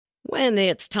When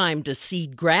it's time to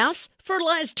seed grass,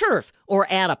 fertilize turf, or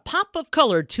add a pop of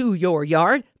color to your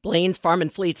yard, Blaine's Farm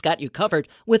and Fleet's got you covered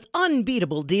with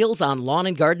unbeatable deals on lawn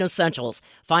and garden essentials.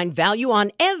 Find value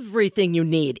on everything you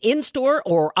need in-store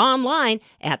or online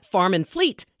at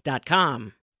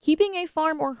farmandfleet.com. Keeping a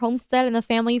farm or homestead in the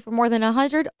family for more than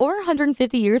 100 or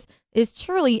 150 years is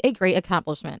truly a great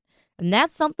accomplishment. And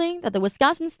that's something that the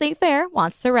Wisconsin State Fair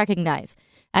wants to recognize.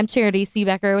 I'm Charity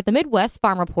Seebecker with the Midwest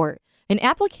Farm Report. And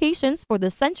applications for the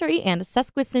Century and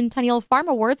Sesquicentennial Farm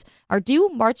Awards are due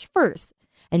March 1st.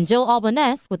 And Jill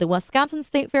Albanese with the Wisconsin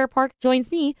State Fair Park joins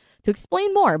me to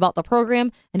explain more about the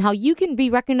program and how you can be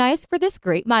recognized for this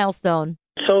great milestone.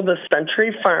 So the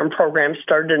Century Farm program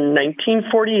started in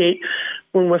 1948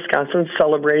 when Wisconsin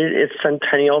celebrated its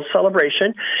centennial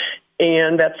celebration.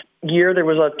 And that year there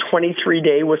was a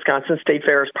 23-day Wisconsin State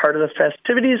Fair as part of the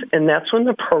festivities, and that's when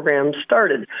the program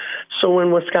started. So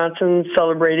when Wisconsin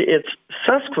celebrated its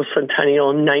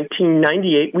Sesquicentennial in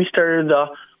 1998, we started the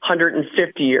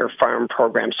 150-year farm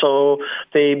program. So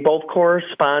they both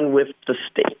correspond with the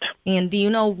state. And do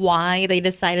you know why they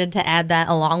decided to add that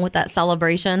along with that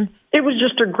celebration? It was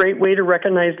just a great way to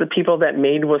recognize the people that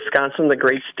made Wisconsin the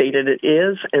great state that it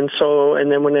is. And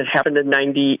then when it happened in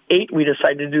 98, we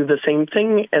decided to do the same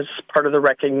thing as part of the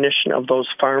recognition of those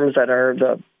farms that are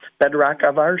the bedrock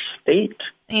of our state.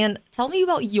 And tell me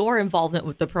about your involvement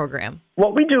with the program.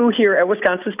 What we do here at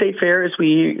Wisconsin State Fair is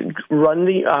we do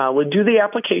the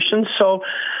application. So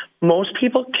most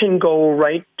people can go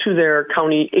right to their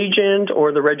county agent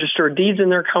or the register of deeds in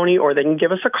their county, or they can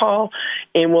give us a call,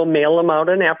 and we'll mail them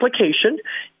out an application.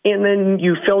 And then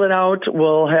you fill it out.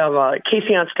 We'll have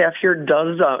Casey on staff here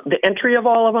does the entry of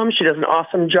all of them. She does an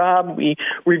awesome job. We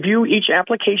review each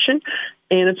application.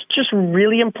 And it's just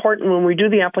really important when we do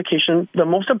the application. The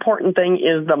most important thing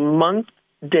is the month,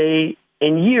 day,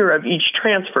 and year of each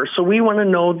transfer. So we want to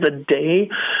know the day,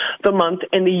 the month,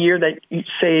 and the year that,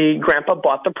 say, Grandpa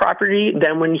bought the property,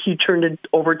 then when he turned it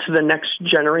over to the next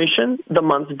generation, the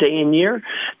month, day, and year,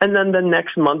 and then the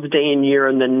next month, day, and year,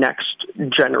 and the next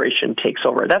generation takes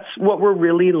over. That's what we're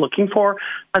really looking for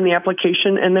on the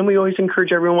application. And then we always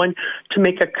encourage everyone to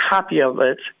make a copy of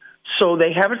it so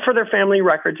they have it for their family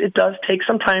records. It does take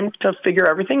some time to figure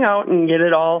everything out and get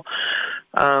it all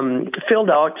filled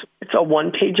out. It's a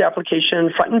one-page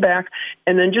application, front and back,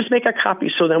 and then just make a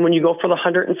copy. So then when you go for the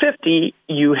 150,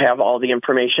 you have all the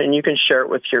information. You can share it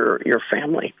with your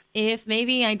family. If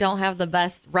maybe I don't have the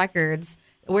best records,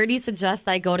 where do you suggest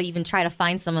I go to even try to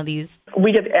find some of these?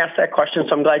 We get asked that question,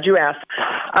 so I'm glad you asked.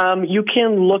 You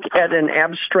can look at an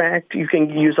abstract. You can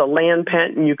use a land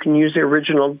patent. You can use the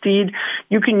original deed.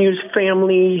 You can use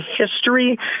family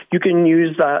history. You can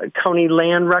use county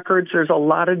land records. There's a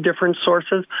lot of different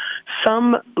sources.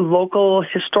 Some local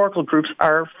historical groups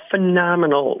are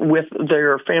phenomenal with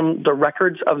the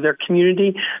records of their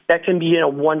community. That can be a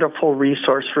wonderful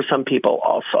resource for some people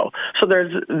also. So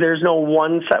there's no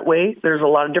one set way. There's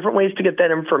a lot of different ways to get that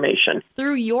information.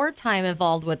 Through your time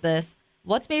involved with this,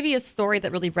 what's maybe a story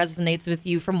that really resonates with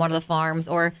you from one of the farms,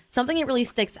 or something that really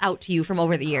sticks out to you from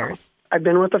over the years? I've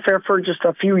been with the fair for just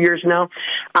a few years now.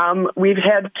 We've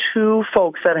had two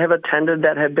folks that have attended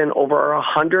that have been over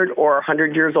 100 or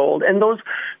 100 years old, and those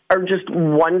are just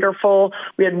wonderful.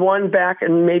 We had one back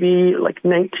in maybe like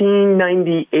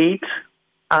 1998.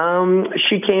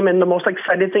 She came, and the most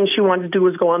excited thing she wanted to do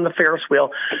was go on the Ferris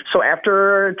wheel. So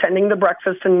after attending the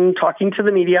breakfast and talking to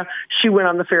the media, she went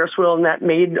on the Ferris wheel, and that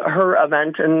made her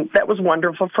event, and that was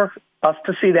wonderful for us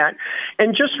to see that.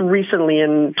 And just recently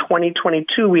in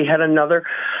 2022, we had another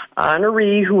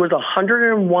honoree who was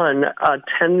 101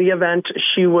 attend the event.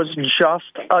 She was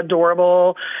just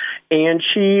adorable, and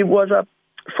she was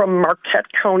from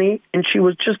Marquette County, and she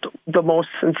was just the most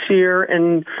sincere,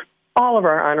 and all of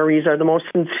our honorees are the most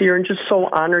sincere and just so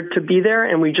honored to be there,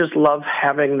 and we just love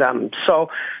having them. So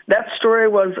that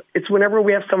story it's whenever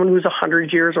we have someone who's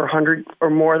 100 years or 100 or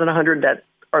more than 100 that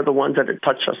are the ones that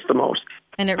touch us the most.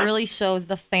 And it really shows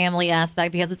the family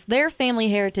aspect because it's their family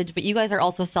heritage, but you guys are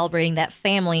also celebrating that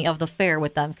family of the fair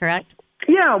with them, correct?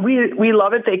 Yeah, we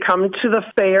love it. They come to the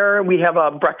fair. We have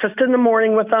a breakfast in the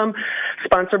morning with them,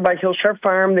 sponsored by Hillshire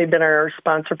Farm. They've been our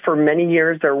sponsor for many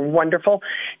years. They're wonderful.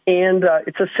 And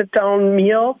it's a sit-down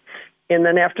meal. And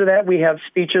then after that, we have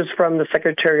speeches from the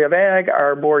Secretary of Ag,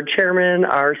 our board chairman,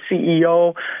 our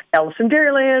CEO, Allison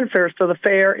Dairyland, Fairs to the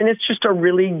Fair. And it's just a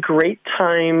really great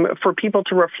time for people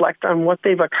to reflect on what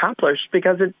they've accomplished,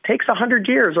 because it takes 100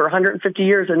 years or 150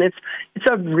 years, and it's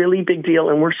a really big deal,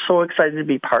 and we're so excited to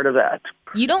be part of that.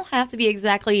 You don't have to be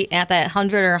exactly at that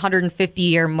 100 or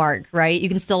 150-year mark, right? You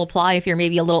can still apply if you're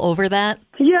maybe a little over that?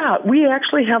 Yeah, we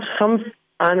actually have some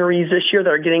honorees this year that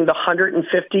are getting the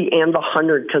 150 and the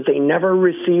 100 because they never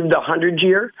received the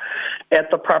 100-year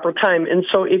at the proper time. And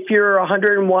so if you're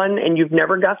 101 and you've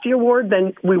never got the award,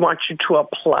 then we want you to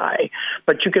apply.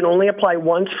 But you can only apply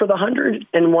once for the 100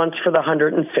 and once for the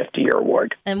 150-year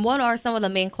award. And what are some of the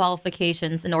main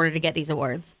qualifications in order to get these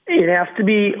awards? It has to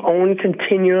be owned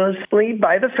continuously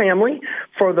by the family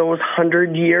for those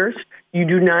 100 years. You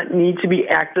do not need to be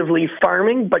actively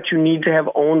farming, but you need to have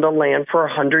owned the land for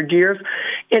 100 years,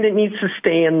 and it needs to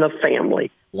stay in the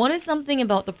family. What is something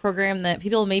about the program that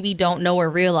people maybe don't know or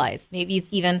realize? Maybe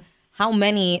it's even how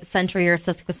many century or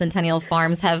sesquicentennial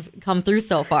farms have come through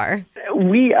so far?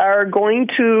 We are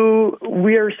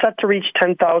set to reach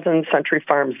 10,000 century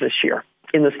farms this year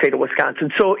in the state of Wisconsin.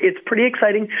 So it's pretty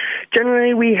exciting.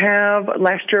 Generally,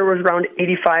 last year was around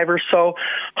 85 or so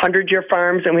 100-year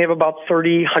farms, and we have about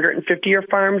 30 150-year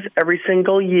farms every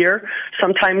single year.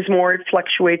 Sometimes more. It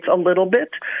fluctuates a little bit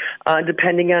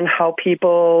depending on how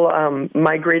people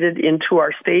migrated into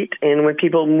our state and when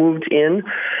people moved in.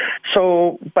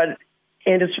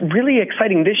 And it's really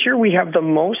exciting. This year we have the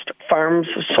most farms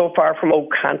so far from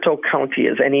Oconto County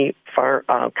as any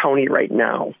county right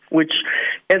now, which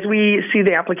as we see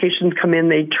the applications come in,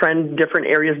 they trend different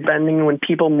areas bending when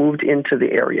people moved into the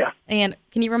area. And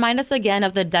can you remind us again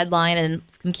of the deadline and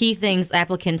some key things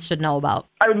applicants should know about?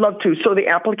 I would love to. So the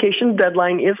application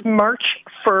deadline is March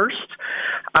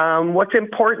 1st. What's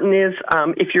important is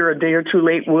if you're a day or two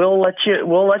late, we'll let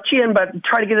you in, but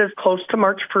try to get as close to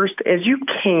March 1st as you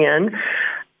can.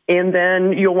 And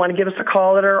then you'll want to give us a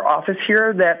call at our office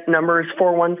here. That number is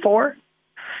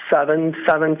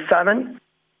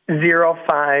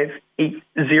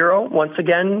 414-777-0580. Once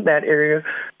again, that area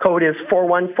code is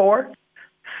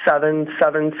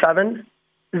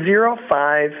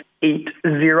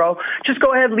 414-777-0580. Just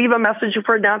go ahead, leave a message if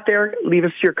we're not there. Leave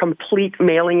us your complete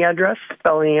mailing address,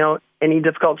 spelling out any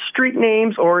difficult street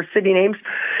names or city names,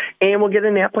 and we'll get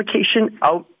an application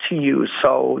out to you.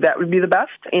 So that would be the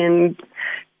best, and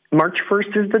March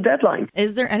 1st is the deadline.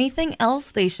 Is there anything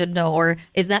else they should know, or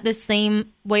is that the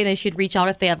same way they should reach out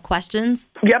if they have questions?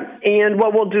 Yep, and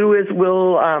what we'll do is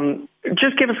we'll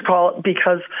just give us a call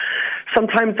because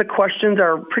sometimes the questions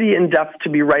are pretty in-depth to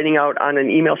be writing out on an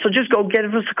email. So just go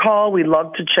give us a call. We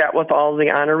love to chat with all the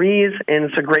honorees, and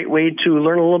it's a great way to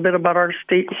learn a little bit about our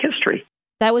state history.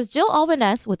 That was Jill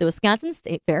Albanese with the Wisconsin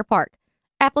State Fair Park.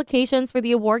 Applications for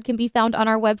the award can be found on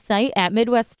our website at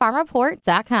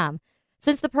MidwestFarmReport.com.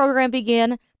 Since the program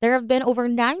began, there have been over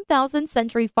 9,000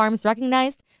 century farms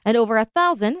recognized and over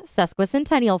 1,000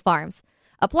 sesquicentennial farms.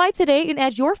 Apply today and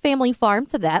add your family farm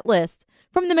to that list.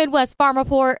 From the Midwest Farm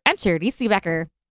Report, I'm Charity Seebecker.